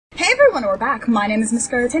everyone, we're back. My name is Miss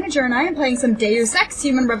Scarlet Tanager, and I am playing some Deus Ex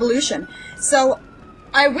Human Revolution. So,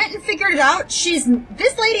 I went and figured it out. This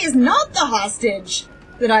lady is not the hostage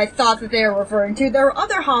that I thought that they were referring to. There were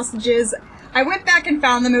other hostages. I went back and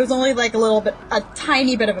found them. It was only like a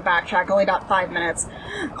tiny bit of a backtrack, only about 5 minutes.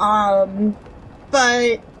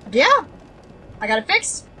 But, yeah. I got it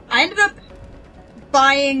fixed. I ended up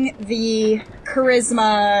buying the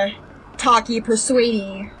Charisma, Talky,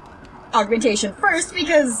 Persuadey augmentation first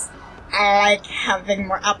because I like having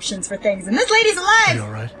more options for things. And this lady's alive! You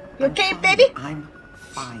alright? You okay, baby? I'm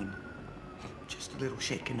fine. Just a little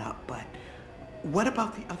shaken up, but what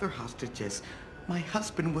about the other hostages? My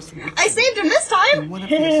husband was I saved him this time! in one of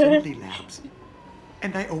the assembly labs,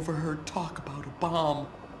 and I overheard talk about a bomb.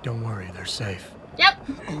 Don't worry, they're safe. Yep.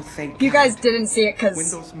 Oh, thank You God. guys didn't see it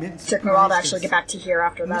because it took me a while to actually get back to here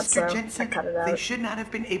after that, so Jensen, I cut it out. They should not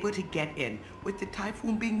have been able to get in. With the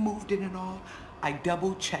typhoon being moved in and all, I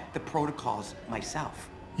double-checked the protocols myself.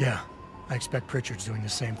 Yeah, I expect Pritchard's doing the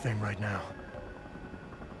same thing right now.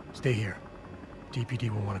 Stay here. DPD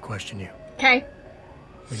will want to question you. Okay.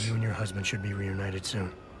 But you and your husband should be reunited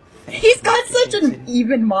soon. He's got such an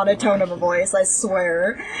even monotone of a voice, I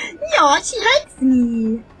swear. Yaw, she likes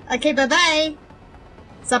me. Okay, bye-bye.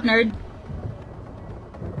 Sup, nerd?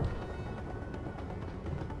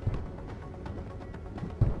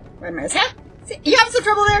 Wait a minute. You having some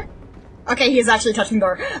trouble there? Okay, he is actually touching the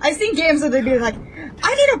door. I've seen games where they'd be like,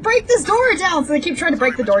 I need to break this door down! So they keep trying to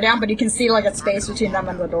break the door down, but you can see like a space between them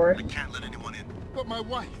and the door. I can't let anyone in. But my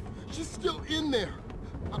wife, she's still in there.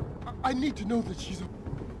 I need to know that she's...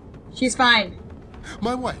 She's fine.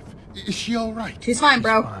 My wife, is she alright? She's fine,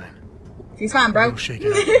 bro. Fine. She's fine, bro. We'll shake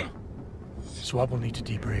it up now. Swap will need to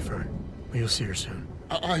debrief her, but you'll see her soon.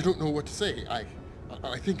 I don't know what to say. I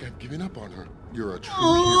think I've given up on her. You're a true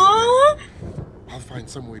Aww. hero. I'll find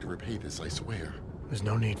some way to repay this, I swear. There's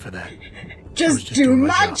no need for that. Just do doing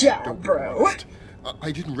my my job, Don't be bro. modest.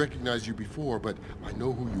 I didn't recognize you before, but I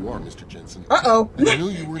know who you are, Mr. Jensen. Uh-oh. And I know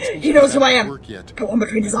you weren't supposed He to knows be who I back am. at work yet. Go on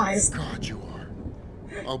between his eyes. God, you are.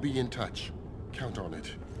 I'll be in touch. Count on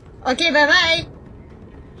it. Okay, bye-bye.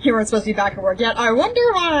 You weren't supposed to be back at work yet. I wonder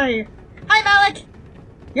why. Hi, Malik.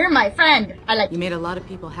 You're my friend. I like You you. made a lot of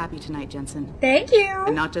people happy tonight, Jensen. Thank you.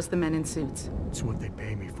 And not just the men in suits. It's what they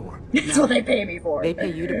pay me for. That's what they pay me for. They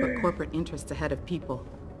pay you to put corporate interests ahead of people.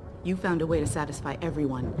 You found a way to satisfy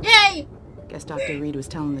everyone. Yay! Guess Dr. Reed was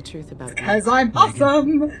telling the truth about you. Because I'm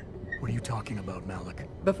awesome. What are you talking about, Malik?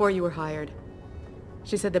 Before you were hired,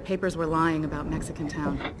 she said the papers were lying about Mexican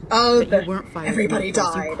Town. Oh, That you weren't fired. from everybody the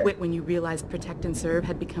force. died. You quit when you realized Protect and Serve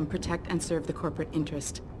had become Protect and Serve the corporate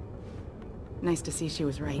interest. Nice to see she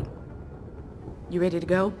was right. You ready to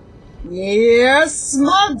go? Yes,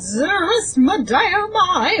 my dearest madame,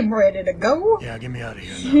 I'm ready to go. Yeah, get me out of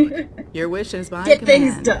here, Malik. Your wish is my Get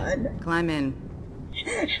command. things done. Climb in.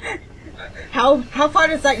 How far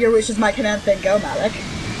does that your wish is my command thing go, Malik?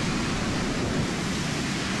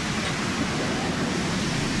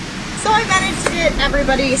 So I managed to get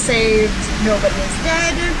everybody saved, nobody is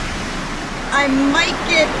dead. I might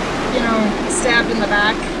get, you know, stabbed in the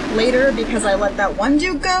back later because I let that one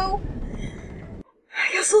dude go.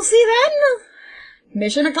 I guess we'll see then.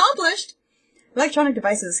 Mission accomplished. Electronic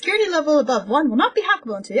devices security level above 1 will not be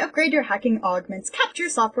hackable until you upgrade your hacking augments capture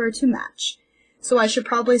software to match. So I should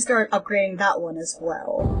probably start upgrading that one as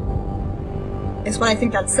well. Is what I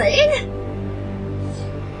think that's saying?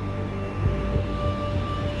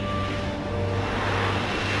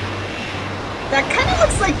 That kind of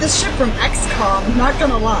looks like the ship from XCOM, not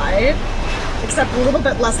gonna lie. Except a little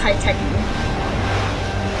bit less high-techy.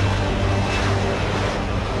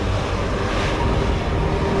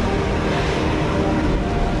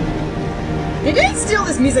 They didn't steal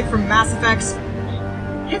this music from Mass Effect.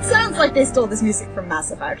 It sounds like they stole this music from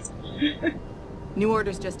Mass Effect. New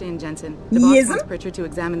orders just in, Jensen. The boss Yes? wants Pritchard to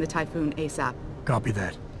examine the Typhoon ASAP. Copy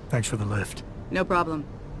that. Thanks for the lift. No problem.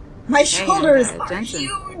 My shoulders are Jensen.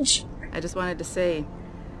 huge. I just wanted to say,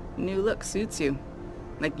 new look suits you.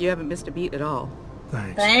 Like you haven't missed a beat at all.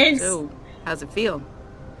 Thanks. Thanks. So, how's it feel?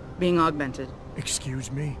 Being augmented.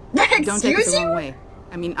 Excuse me? Don't take it Excuse the you? wrong way.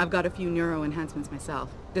 I mean, I've got a few neuro enhancements myself.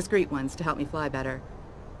 Discreet ones to help me fly better.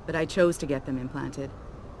 But I chose to get them implanted.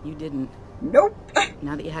 You didn't. Nope.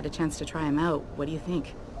 Now that you had a chance to try them out, what do you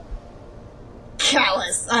think?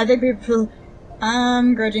 Callous. I think people,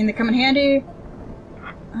 grudging they come in handy.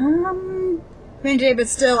 Handy, but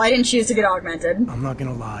still, I didn't choose to get augmented. I'm not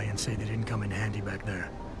gonna lie and say they didn't come in handy back there.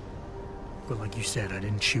 But like you said, I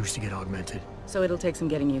didn't choose to get augmented. So it'll take some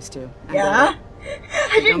getting used to. I Yeah? get it.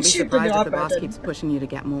 I Don't didn't be choose to get surprised if the boss augmented. keeps pushing you to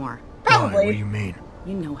get more. Why? What do Probably. you mean?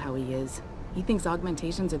 You know how he is. He thinks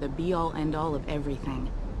augmentations are the be-all, end-all of everything.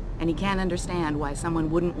 And he can't understand why someone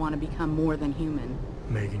wouldn't want to become more than human.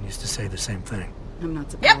 Megan used to say the same thing. I'm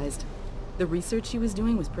not surprised. The research she was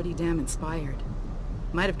doing was pretty damn inspired.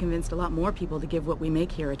 Might have convinced a lot more people to give what we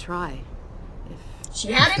make here a try. If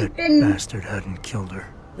She hadn't That been... bastard hadn't killed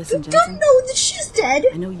her. Listen, You Jensen, don't know that she's dead.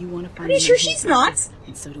 I know you want to find Pretty an sure end to she's this not. practice,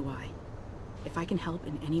 and so do I. If I can help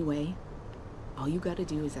in any way, all you gotta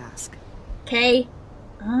do is ask. Okay.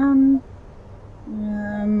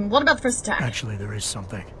 What about the first attack? Actually, there is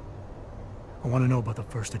something. I want to know about the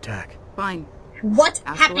first attack. Fine. What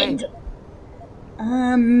Ask happened?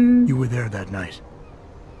 You were there that night.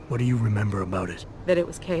 What do you remember about it? That it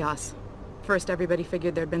was chaos. First, everybody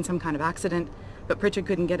figured there'd been some kind of accident, but Pritchard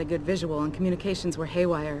couldn't get a good visual and communications were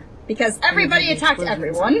haywire. Because everybody the attacked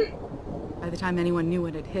explosions. everyone. By the time anyone knew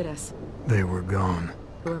it had hit us, They were gone.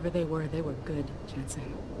 whoever they were good,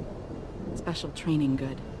 Jensen. Special training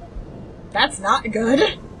good. That's not good.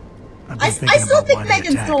 I've been I thinking still about think why they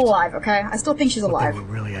Megan's attacked, still alive, okay? I still think she's what alive. they were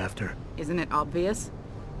really after. Isn't it obvious?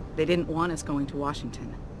 They didn't want us going to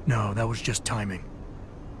Washington. No, that was just timing.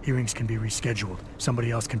 Hearings can be rescheduled.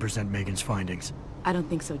 Somebody else can present Megan's findings. I don't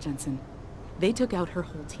think so, Jensen. They took out her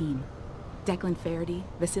whole team. Declan Faraday,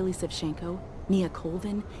 Vasily Sevchenko, Nia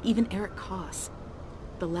Colvin, even Eric Koss.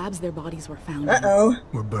 The labs their bodies were found in. Uh-oh.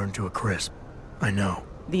 We're burned to a crisp. I know.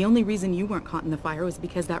 The only reason you weren't caught in the fire was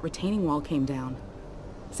because that retaining wall came down.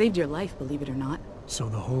 Saved your life, believe it or not. So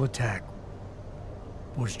the whole attack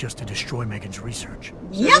was just to destroy Megan's research. Sure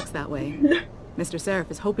Yep. looks that way. Mr. Seraph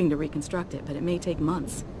is hoping to reconstruct it, but it may take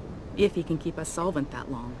months. If he can keep us solvent that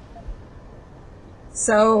long.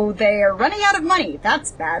 So they are running out of money.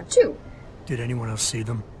 That's bad, too. Did anyone else see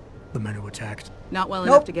them? The men who attacked? Not well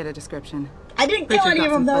Nope. enough to get a description. I didn't kill Pritchard any got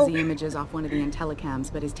of them, some though. fuzzy images off one of the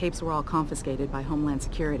Intellicams, but his tapes were all confiscated by Homeland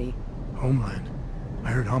Security. Homeland.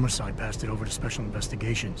 I heard Homicide passed it over to Special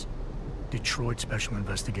Investigations. Detroit Special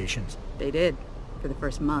Investigations. They did, for the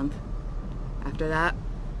first month. After that,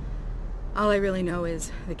 all I really know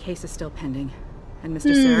is the case is still pending, and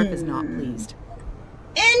Mr. Seraph is not pleased.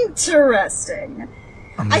 Interesting.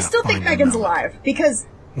 I'm I gonna still think find them Megan's now. alive, because,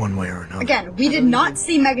 One way or another. again, we did not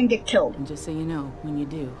see Megan get killed. And just so you know, when you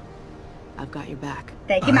do, I've got your back.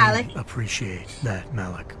 Thank you, Malik. I appreciate that,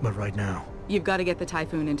 Malik. But right now, You've got to get the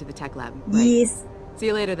Typhoon into the tech lab. Right. Yes. See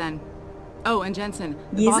you later then. Oh, and Jensen,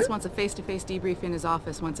 the Yes, boss sir? wants a face-to-face debrief in his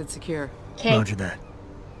office once it's secure. Okay. Roger that.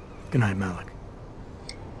 Good night, Malik.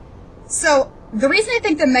 So, the reason I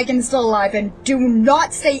think that Megan's still alive, and do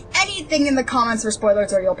not say anything in the comments for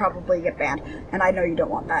spoilers or you'll probably get banned. And I know you don't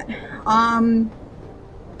want that.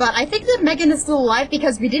 But I think that Megan is still alive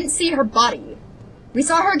because we didn't see her body. We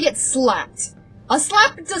saw her get slapped. A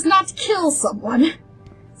slap does not kill someone.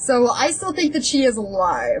 So I still think that she is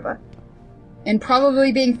alive. And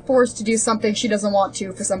probably being forced to do something she doesn't want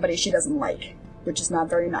to for somebody she doesn't like. Which is not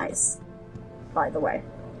very nice. By the way.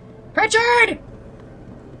 Pritchard!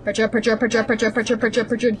 Pritchard.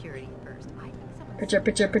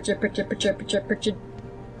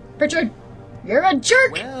 Pritchard, you're a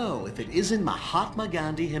jerk! Well, if it isn't Mahatma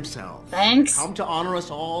Gandhi himself. Thanks. Come to honor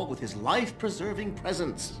us all with his life-preserving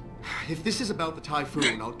presence. If this is about the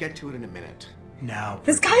Typhoon, I'll get to it in a minute. Now,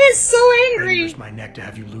 This guy is so I angry! use my neck to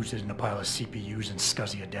have you lose it in a pile of CPUs and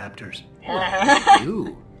scuzzy adapters.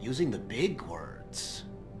 You, using the big words.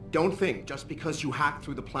 Don't think just because you hacked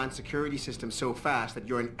through the plant security system so fast that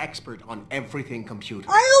you're an expert on everything computer.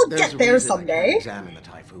 I'll There's get a there reason I can't someday. examine the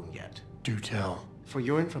Typhoon yet. Do tell. For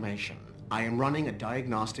your information, I am running a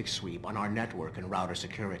diagnostic sweep on our network and router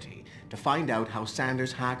security to find out how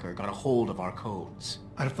Sanders' hacker got a hold of our codes.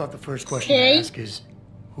 I'd have thought the first question Okay. to ask is,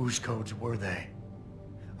 whose codes were they?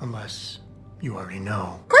 Unless you already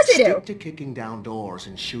know. Of course I do! Stick to kicking down doors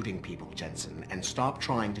and shooting people, Jensen, and stop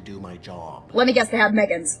trying to do my job. Let me guess, they have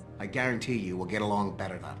Megan's. I guarantee you we'll get along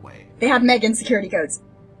better that way. They have Megan's security codes.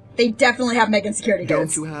 They definitely have Megan's security Don't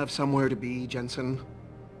codes. you have somewhere to be, Jensen?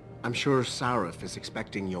 I'm sure Sarif is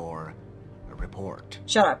expecting your report.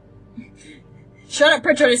 Shut up. Shut up,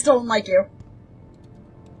 Pritchard, I still don't like you.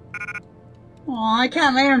 Aw, I can't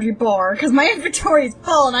have my energy bar, because my inventory is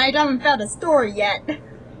full and I haven't found a store yet.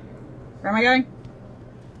 Where am I going?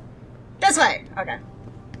 This way! Okay.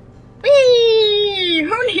 Whee!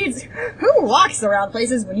 Who walks around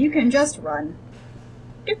places when you can just run?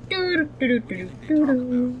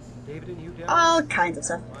 All kinds of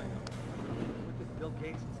stuff.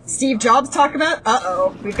 Steve Jobs talk about?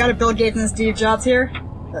 Uh-oh. We've got a Bill Gates and Steve Jobs here.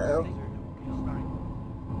 Uh-oh.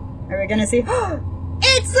 Are we gonna see?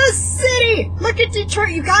 It's a city! Look at Detroit,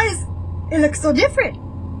 you guys! It looks so different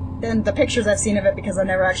than the pictures I've seen of it because I've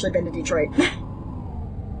never actually been to Detroit.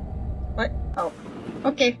 What? Oh.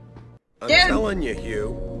 Okay. I'm Dude. telling you,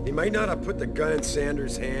 Hugh, He might not have put the gun in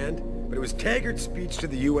Sanders' hand, but it was Taggart's speech to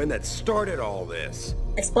the UN that started all this.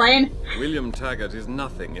 Explain. William Taggart is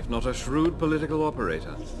nothing if not a shrewd political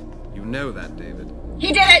operator. You know that, David.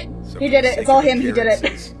 He did it! So He did it. It's all him. He did it.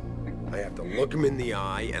 appearances, I have to look him in the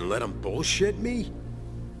eye and let him bullshit me?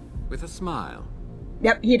 With a smile.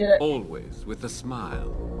 Yep, he did it. Always with a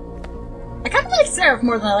smile. I kind of like Seraph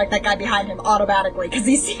more than I like that guy behind him automatically, because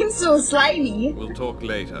he seems so slimy. We'll talk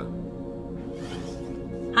later.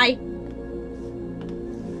 Hi.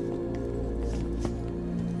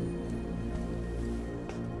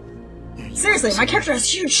 Seriously, my character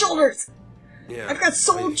has huge shoulders. Yeah. I've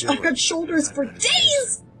got shoulders for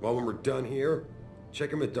days. Well, when we're done here,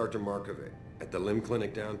 check him at Dr. Markovic at the limb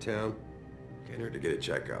clinic downtown. Get her to get a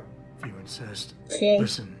checkup. If you insist. Okay.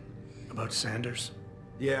 Listen, about Sanders?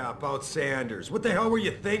 Yeah, about Sanders. What the hell were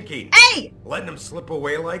you thinking? Hey! Letting him slip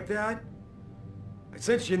away like that? I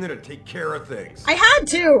sent you in there to take care of things. I had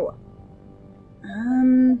to.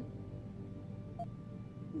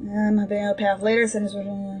 Hoping I'll pay off later. Sanders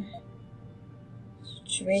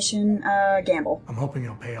situation. Gamble. I'm hoping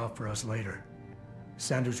it'll pay off for us later.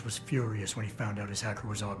 Sanders was furious when he found out his hacker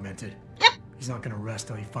was augmented. Yep. He's not gonna rest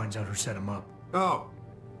till he finds out who set him up. Oh,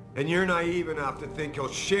 and you're naive enough to think he'll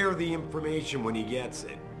share the information when he gets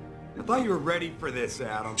it. I thought you were ready for this,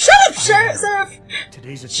 Adam. Shut up, Sheriff!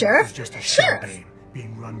 Today's attack Sheriff? was just a Sheriff! shell game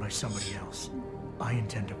being run by somebody else. I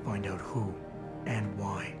intend to find out who and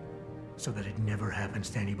why, so that it never happens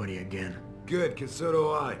to anybody again. Good, because so do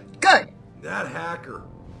I. Good. That hacker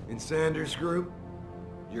in Sanders' group,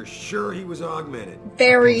 you're sure he was augmented?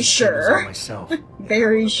 Very On sure. myself.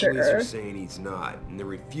 Very The police sure. are saying he's not, and they're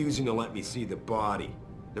refusing to let me see the body,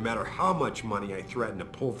 no matter how much money I threaten to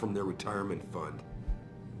pull from their retirement fund.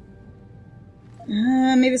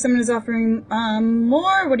 Maybe someone is offering,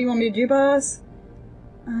 more? What do you want me to do, boss?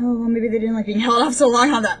 Oh, well, maybe they didn't like being held off so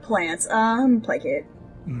long on that plant. Placate.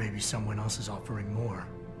 Maybe someone else is offering more.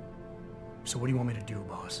 So what do you want me to do,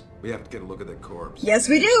 boss? We have to get a look at the corpse. Yes,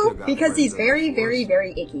 we Still do, got because he's friends on very, the very, force.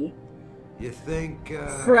 very icky. You think,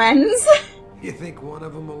 Friends? you think one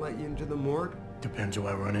of them will let you into the morgue? Depends who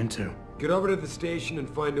I run into. Get over to the station and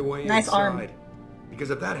find a way Nice inside. arm. Because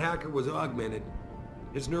if that hacker was augmented,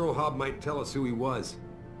 his neural hub might tell us who he was.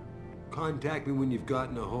 Contact me when you've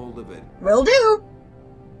gotten a hold of it. Will do.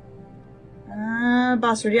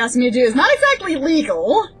 Boss, what you asking me to do is not exactly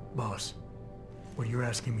legal. Boss, what you're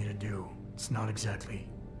asking me to do, it's not exactly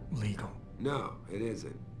legal. No, it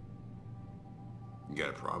isn't. You got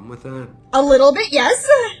a problem with that? A little bit, yes.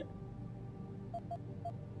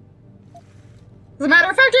 As a matter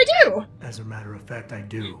of fact, I do. As a matter of fact, I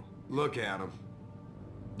do. Look at him.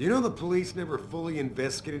 You know the police never fully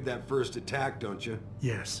investigated that first attack, don't you?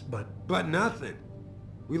 Yes, but But nothing.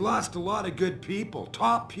 We lost a lot of good people,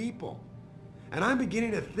 top people. And I'm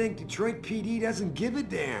beginning to think Detroit PD doesn't give a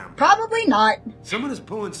damn. Probably not. Someone is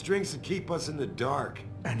pulling strings to keep us in the dark.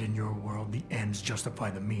 and in your world, the ends justify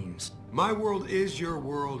the means. My world is your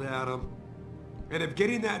world, Adam. And if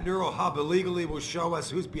getting that neural hub illegally will show us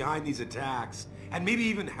who's behind these attacks, and maybe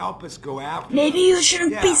even help us go after Maybe them. you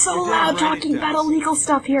shouldn't Yeah, be so you're damn loud right talking it about does. illegal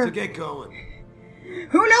stuff here. So get going.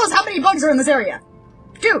 Who knows how many bugs are in this area?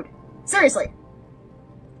 Dude, seriously.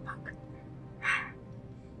 Fuck.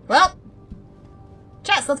 Well,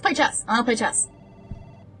 chess. Let's play chess. I want to play chess.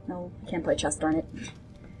 No, I can't play chess, darn it.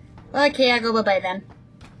 Okay, I'll go bye-bye then.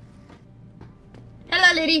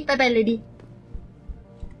 Hello, lady. Bye-bye, lady.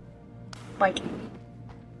 Boink.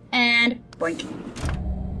 And boink.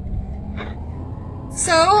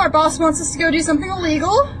 So, our boss wants us to go do something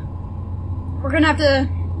illegal. We're gonna have to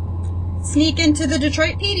sneak into the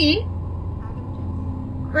Detroit PD.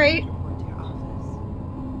 Great. Report to your office.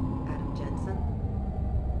 Adam Jensen.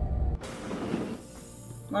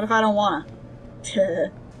 What if I don't wanna?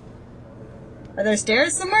 Are there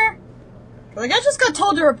stairs somewhere? Like, I just got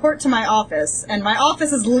told to report to my office, and my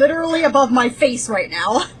office is literally above my face right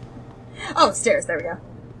now. Oh, stairs, there we go.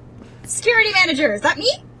 Security manager, is that me?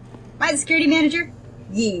 Am I the security manager?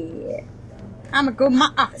 Yeah. I'm gonna go to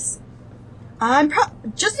my office.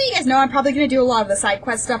 Just so you guys know, I'm probably gonna do a lot of the side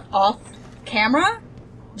quest stuff off camera.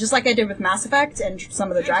 Just like I did with Mass Effect and some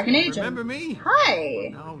of the Dragon Age. Remember me? Hi.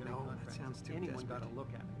 No, that sounds too desperate.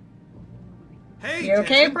 Hey, You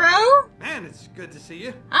okay, Jensen. bro? Man, it's good to see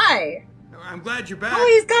you. Hi. I'm glad you're back. Oh,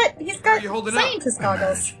 he's How got are you holding up? scientist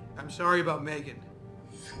goggles. I'm sorry about Megan.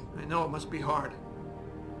 I know it must be hard.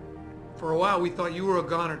 For a while, we thought you were a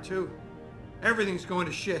goner, too. Everything's going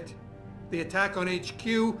to shit. The attack on HQ,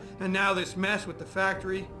 and now this mess with the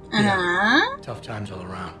factory. Uh-huh. Tough times all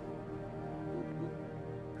around.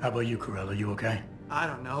 How about you, Corella? You okay? I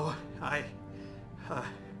don't know. I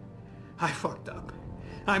fucked up.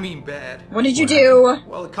 I mean bad. What did you do?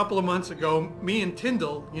 Well, a couple of months ago, me and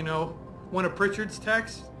Tyndall, you know, one of Pritchard's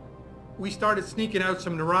techs, we started sneaking out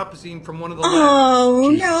some neuropozyne from one of the labs.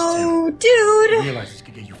 Oh, Jesus, no, Tim. dude. You realize this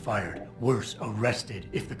could get you fired. Worse, arrested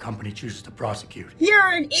if the company chooses to prosecute. You're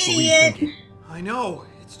an What were you idiot. thinking? I know.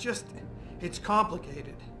 It's just, it's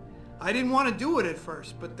complicated. I didn't want to do it at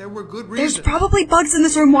first, but there were good reasons. There's probably bugs in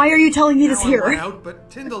this room. Why are you telling me this Now here? I'm out, but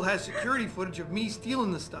Tyndall has security footage of me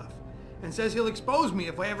stealing the stuff and says he'll expose me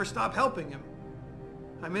if I ever stop helping him.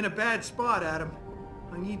 I'm in a bad spot, Adam.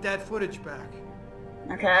 I need that footage back.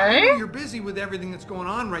 I Okay. know you're busy with everything that's going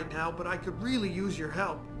on right now, but I could really use your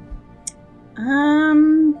help.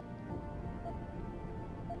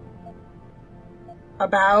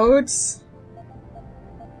 About...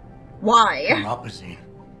 Why? Neuropozyne.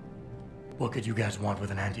 What could you guys want with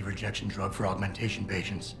an anti-rejection drug for augmentation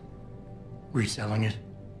patients? Reselling it?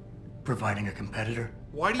 Providing a competitor?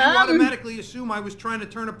 Why do you automatically assume I was trying to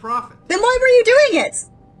turn a profit? Then why were you doing it?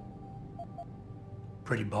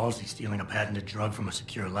 Pretty ballsy stealing a patented drug from a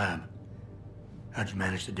secure lab. How'd you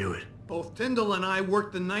manage to do it? Both Tyndall and I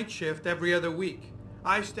worked the night shift every other week.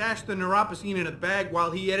 I stashed the neuropozyne in a bag while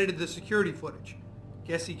he edited the security footage.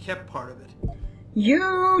 Guess he kept part of it.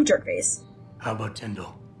 You jerkface. How about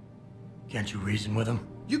Tyndall? Can't you reason with him?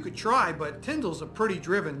 You could try, but Tyndall's a pretty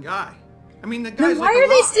driven guy. I mean, the Then guy's why like a are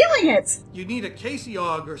they rock. stealing it? You need a Casey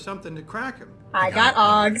Aug or something to crack him. I got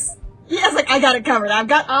Augs. Yes, like, I got it covered. I've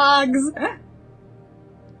got Augs.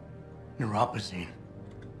 Neuropozyne.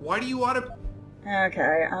 Why do you auto...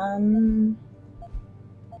 Okay,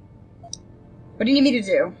 what do you need me to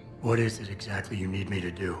do? What is it exactly you need me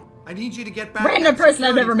to do? I need you to get back Random that person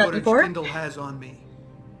I've security never met footage before. Tyndall has on me.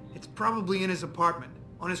 It's probably in his apartment.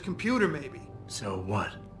 On his computer, maybe. So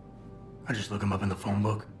what? I just look him up in the phone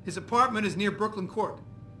book? His apartment is near Brooklyn Court.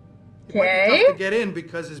 It might be Okay. tough to get in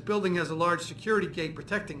because his building has a large security gate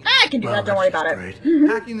protecting it. I can do that, don't worry about it. Great.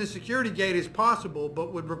 Hacking the security gate is possible,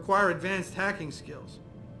 but would require advanced hacking skills.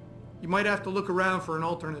 You might have to look around for an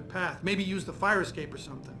alternate path. Maybe use the fire escape or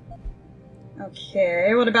something.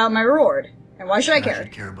 Okay, what about my reward? And why should I I care?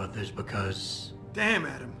 should care about this because... Damn,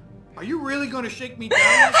 Adam. Are you really going to shake me down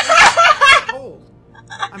like that? I'm cold.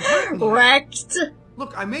 I'm hurting you. Wrecked.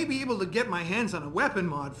 Look, I may be able to get my hands on a weapon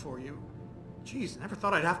mod for you. Jeez, never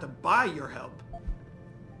thought I'd have to buy your help.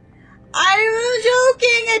 I was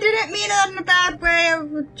joking. I didn't mean it in a bad way. I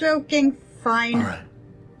was joking. Fine. Alright,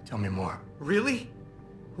 tell me more. Really?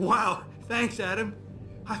 Wow, thanks, Adam.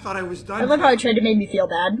 I thought I was done. I love how he tried to make me feel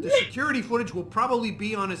bad. The security footage will probably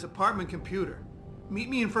be on his apartment computer. Meet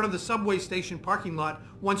me in front of the subway station parking lot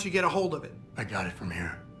once you get a hold of it. I got it from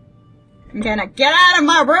here. I'm gonna get out of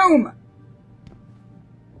my room!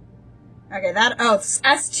 Okay, it's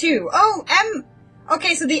S2. Oh, M...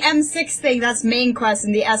 Okay, so the M6 thing, that's main quest,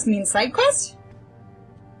 and the S means side quest?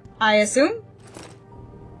 I assume?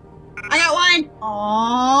 I got wine!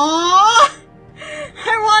 Aww!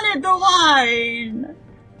 I wanted the wine!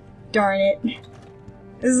 Darn it.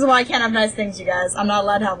 This is why I can't have nice things, you guys. I'm not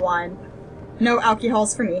allowed to have wine. No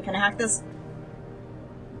alcohols for me. Can I hack this?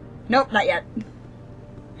 Nope, not yet.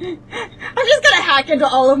 I'm just gonna hack into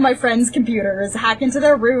all of my friends' computers, hack into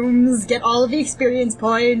their rooms, get all of the experience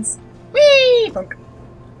points. Whee! Thunk.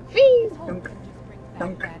 Whee! Thunk.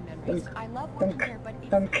 Thunk. Thunk. Thunk.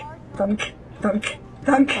 Thunk. Thunk. Thunk.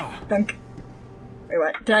 Thunk. Thunk. Wait,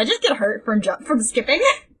 what? Did I just get hurt from skipping?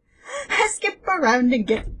 I skip around and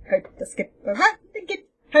get hurt. I skip around and get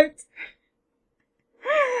hurt.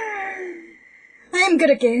 I am good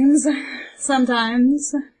at games.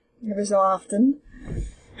 Sometimes. Every so often.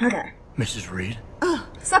 Okay. Mrs. Reed? Oh,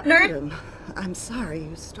 Sup, nerd? Adam, I'm sorry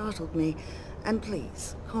you startled me. And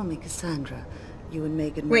please, call me Cassandra. You and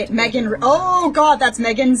Megan... Wait, Megan... Oh, God, that's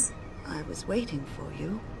Megan's... I was waiting for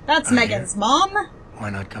you. That's Megan's mom? Why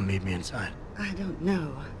not come meet me inside? I don't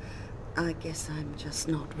know. I guess I'm just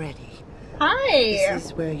not ready. Hi! This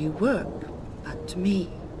is where you work, but to me,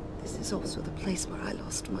 this is also the place where I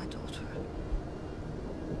lost my daughter.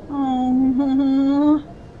 Oh.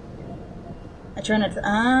 I try not to...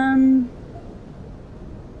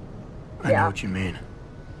 I yeah. know what you mean.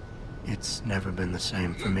 It's never been the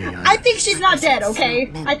same for me. I think she's not dead,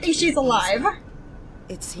 okay? I think she's alive.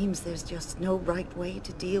 It seems there's just no right way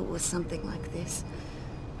to deal with something like this.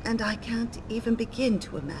 And I can't even begin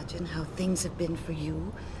to imagine how things have been for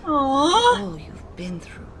you. Aww. All you've been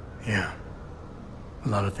through. Yeah. A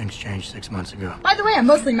lot of things changed 6 months ago. By the way, I'm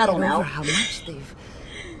mostly metal Get now. over how much they've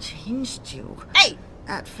changed you. Hey!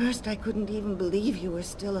 At first, I couldn't even believe you were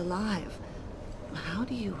still alive. How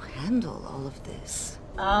do you handle all of this?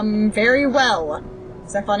 Very well.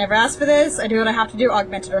 Cephalon never asked for this. I do what I have to do,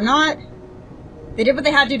 augmented or not. They did what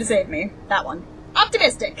they had to save me. That one.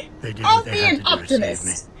 Optimistic. They did I'll what they be had an to do to save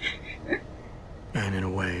optimist. me. And in a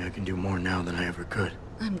way, I can do more now than I ever could.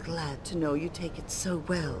 I'm glad to know you take it so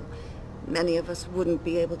well. Many of us wouldn't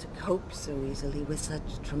be able to cope so easily with such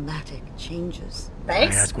traumatic changes.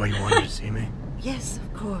 Thanks. Can I ask why you wanted to see me? Yes,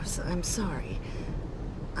 of course. I'm sorry.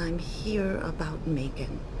 I'm here about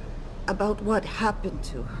Megan. About what happened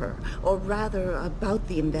to her. Or rather, about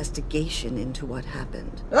the investigation into what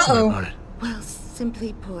happened. Uh-oh. What about it? Well,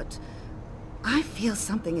 simply put, I feel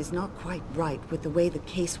something is not quite right with the way the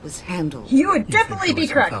case was handled. You would You definitely think be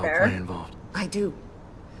there was correct some foul play there. involved? I do.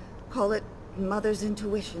 Call it mother's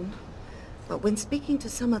intuition. But when speaking to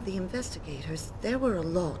some of the investigators, there were a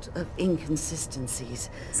lot of inconsistencies.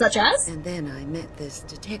 Such as? And then I met this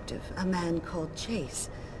detective, a man called Chase.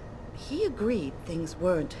 He agreed things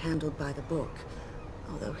weren't handled by the book,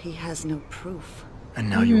 although he has no proof. And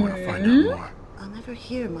now you want to find out more. I'll never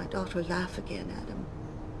hear my daughter laugh again, Adam.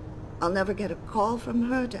 I'll never get a call from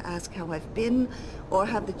her to ask how I've been, or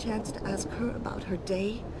have the chance to ask her about her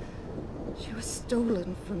day. She was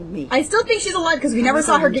stolen from me. I still think she's alive because we never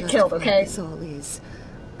saw her get killed, okay? This all is.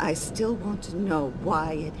 I still want to know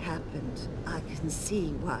why it happened. I can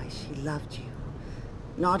see why she loved you.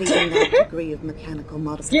 Not even that degree of mechanical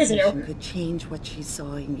modification could change what she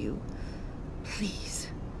saw in you. Please,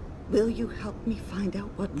 will you help me find out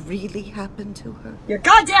what really happened to her? You're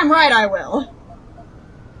goddamn right I will.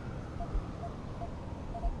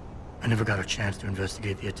 I never got a chance to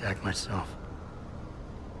investigate the attack myself.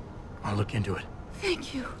 I'll look into it.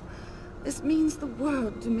 Thank you. This means the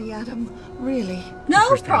world to me, Adam. Really. No The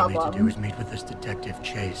first thing I'll need to problem. do is meet with this detective,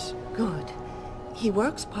 Chase. Good. He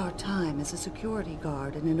works part-time as a security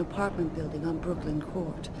guard in an apartment building on Brooklyn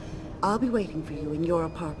Court. I'll be waiting for you in your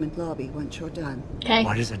apartment lobby once you're done. Okay.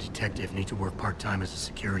 Why does a detective need to work part-time as a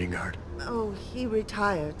security guard? Oh, he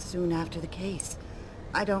retired soon after the case.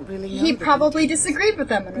 I don't really know. He the probably details. disagreed with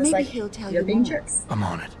them and was Maybe like, he'll tell you're you being more. jerks. I'm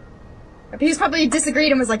on it. He's probably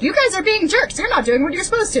disagreed and was like, you guys are being jerks. You're not doing what you're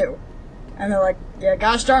supposed to. And they're like, yeah,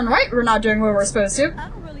 gosh darn right we're not doing what we're supposed to. I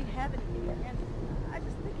don't really have anything against it. I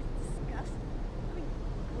just think it's disgusting. I mean,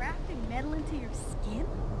 grafting metal into your skin?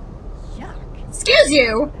 Yuck. Excuse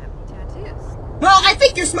you! Tattoos. Well, I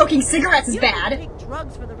think you're smoking cigarettes is You don't bad. take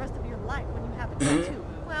drugs for the rest of your life when you have a tattoo.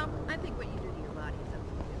 Well, I think what you do to your body is up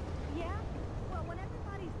to you. Yeah? Well, when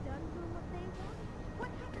everybody's done doing what they want, what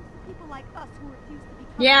happens to people like us who refuse to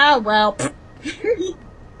become... Yeah, well.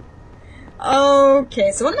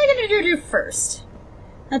 Okay, so what am I gonna do first?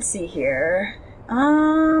 Let's see here.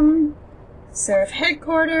 Seraph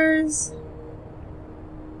headquarters.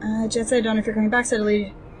 Jets, I don't know if you're coming back, so I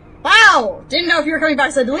deleted. Wow! Didn't know if you were coming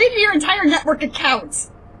back, so I deleted your entire network account.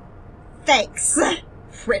 Thanks,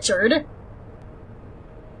 Richard.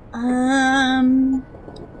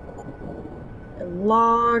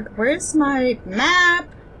 Log. Where's my map?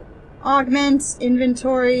 Augment,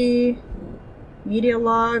 inventory, media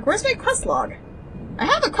log. Where's my quest log? I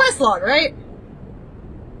have a quest log, right?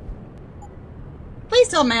 Please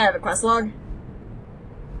tell me I have a quest log.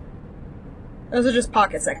 Those are just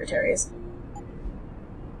pocket secretaries.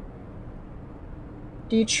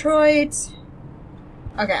 Detroit.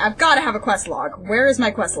 Okay, I've got to have a quest log. Where is my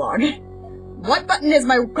quest log? What button is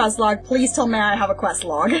my quest log? Please tell me I have a quest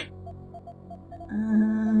log.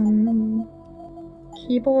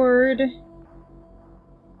 Keyboard.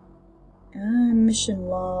 Mission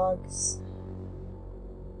logs.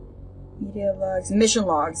 Media logs. Mission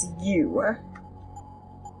logs. You.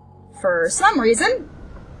 For some reason.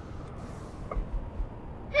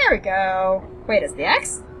 There we go. Wait, is the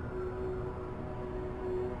X?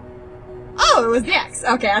 Oh, it was the X.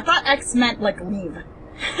 Okay, I thought X meant, like, leave.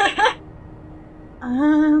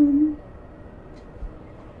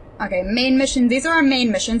 Okay, main missions. These are our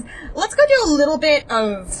main missions. Let's go do a little bit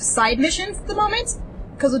of side missions at the moment.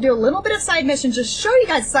 Because we'll do a little bit of side missions, just show you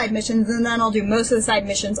guys side missions, and then I'll do most of the side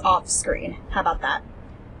missions off screen. How about that?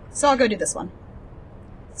 So I'll go do this one.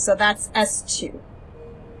 So that's S2.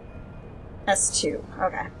 S2,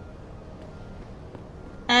 okay.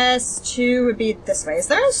 S2 would be this way. Is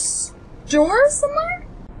there a store somewhere?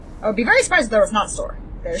 I would be very surprised if there was not a store.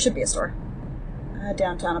 There should be a store.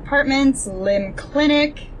 Downtown apartments, Limb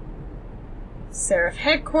Clinic, Seraph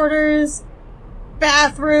headquarters,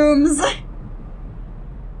 bathrooms,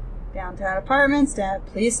 downtown apartments,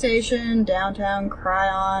 police station, downtown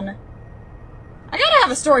Cryon. I gotta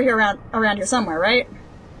have a store here around here somewhere, right?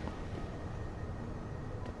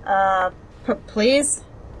 Please?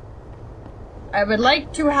 I would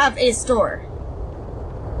like to have a store.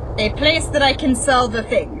 A place that I can sell the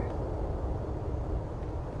thing.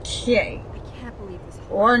 Okay. I can't believe this.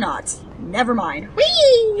 Or not. Never mind.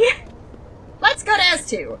 Whee! Let's go to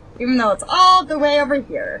S2, even though it's all the way over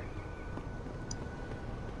here.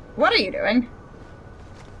 What are you doing?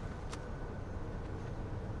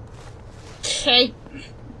 Okay.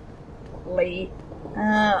 Lee.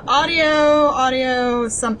 Audio,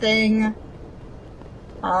 something.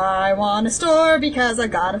 I want a store because I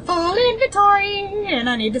got a full inventory and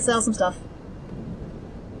I need to sell some stuff.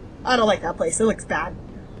 I don't like that place. It looks bad.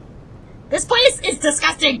 This place is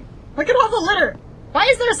disgusting! Look at all the litter! Why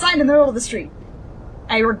is there a sign in the middle of the street?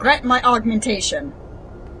 I regret my augmentation.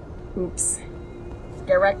 Oops.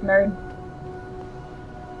 Get wrecked, nerd.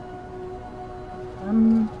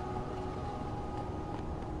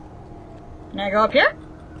 Can I go up here?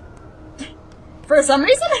 For some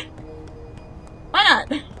reason? Why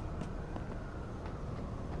not?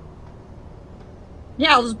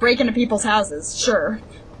 Yeah, I'll just break into people's houses. Sure.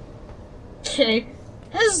 Okay.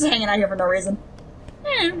 I'm just hanging out here for no reason.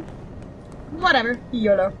 Whatever.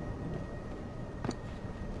 YOLO.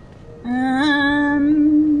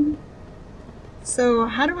 So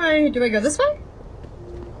how do I go this way?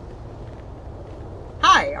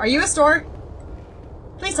 Hi, are you a store?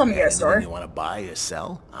 Please tell me you're a store. You want to buy or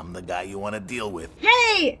sell? I'm the guy you want to deal with.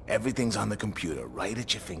 Yay! Everything's on the computer, right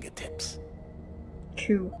at your fingertips.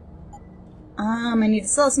 Cool. I need to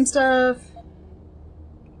sell some stuff.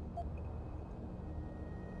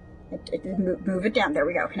 Move it down. There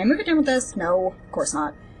we go. Can I move it down with this? No, of course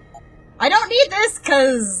not. I don't need this,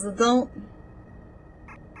 cause don't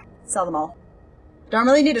sell them all. Don't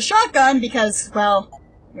really need a shotgun because, well,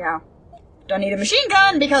 yeah. Don't need a machine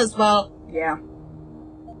gun because, well, yeah.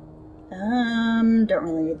 Don't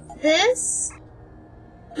really need this.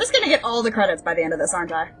 I'm just gonna get all the credits by the end of this,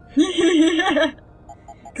 aren't I?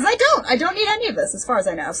 Cause I don't need any of this, as far as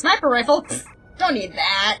I know. Sniper rifle, pfft, don't need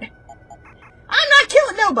that. I'm not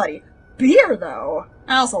killing nobody. Beer, though.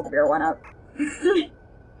 I'll sell the beer, why not?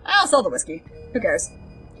 I'll sell the whiskey. Who cares?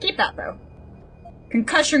 Keep that, though.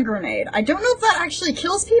 Concussion grenade. I don't know if that actually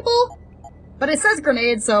kills people, but it says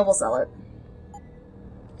grenade, so we'll sell it.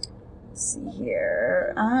 Let's see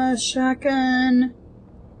here. Shotgun.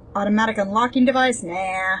 Automatic unlocking device?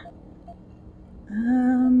 Nah.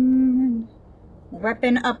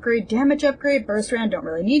 Weapon upgrade, damage upgrade, burst round, don't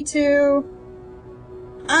really need to.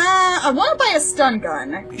 I want to buy a stun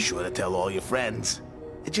gun. Be sure to tell all your friends.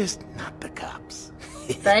 Just not the cops.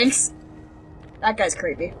 Thanks. That guy's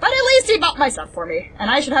creepy. But at least he bought my stuff for me, and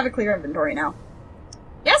I should have a clear inventory now.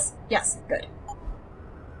 Yes? Yes. Good.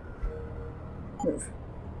 Move.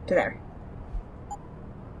 To there.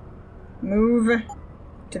 Move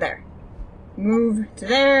to there. Move to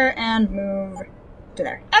there, and move to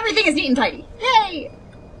there. Everything is neat and tidy. Yay!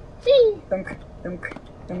 Whee! Thunk, thunk,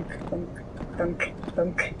 thunk, thunk, thunk,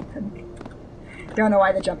 thunk, thunk. Don't know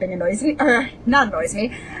why the jumping annoys me. Not annoys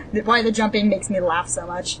me. Why the jumping makes me laugh so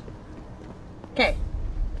much. Okay.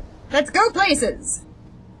 Let's go places!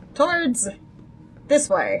 Towards this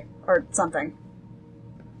way, or something.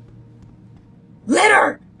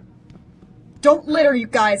 Litter! Don't litter, you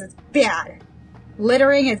guys. It's bad.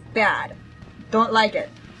 Littering is bad. Don't like it.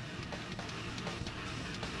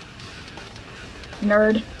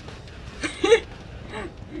 Nerd.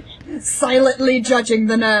 Silently judging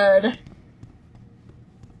the nerd.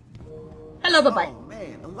 Hello, bye-bye. Oh,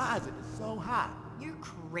 man, Eliza is so hot. You're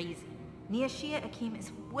crazy. Niashia Akeem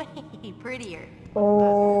is way prettier.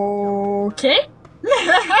 Okay.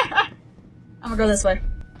 I'm gonna go this way.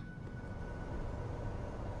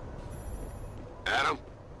 Adam?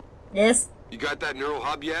 Yes? You got that neural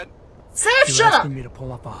hub yet? Safe, You're shut up! asking me to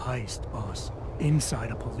pull off a heist, boss.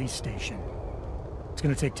 Inside a police station. It's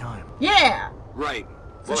gonna take time. Yeah! Right.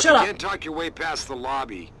 So Well, shut if up. you can't talk your way past the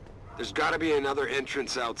lobby, there's gotta be another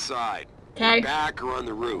entrance outside. Okay. Back or on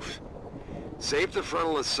the roof. Save the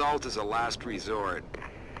frontal assault as a last resort.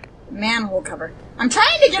 Manhole cover. I'm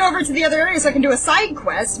trying to get over to the other area so I can do a side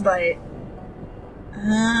quest, but...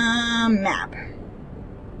 map.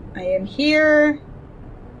 I am here...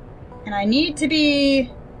 and I need to be...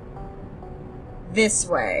 this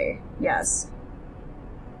way. Yes.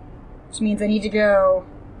 Which means I need to go...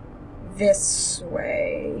 this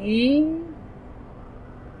way...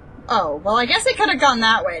 Oh, well I guess I could have gone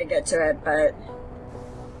that way to get to it, but...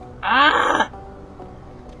 Ah!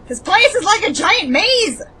 This place is like a giant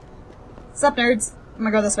maze! Sup, nerds? I'm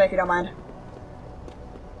gonna go this way if you don't mind.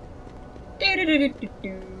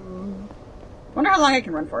 Wonder how long I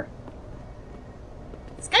can run for.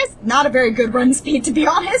 This guy's not a very good run speed, to be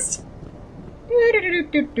honest.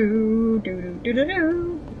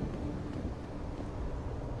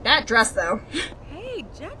 That dress, though. Hey,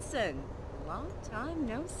 Jetson. Long time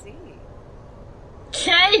no see.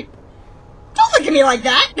 Okay. Don't look at me like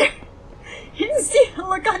that. You see the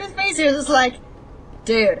look on his face? He was just like,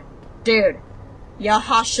 dude, you're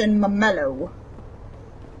hoshin' my mellow.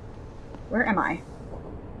 Where am I?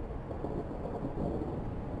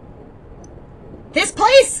 This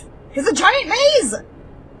place is a giant maze!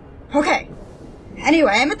 Okay.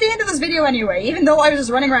 Anyway, I'm at the end of this video anyway, even though I was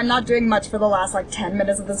just running around not doing much for the last, like, 10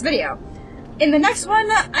 minutes of this video. In the next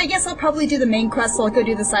one, I guess I'll probably do the main quest, so I'll go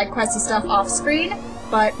do the side questy stuff off-screen.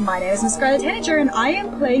 But my name is Miss Scarlet Tanager, and I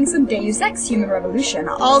am playing some Deus Ex Human Revolution.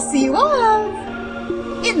 I'll see you all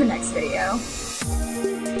in the next video.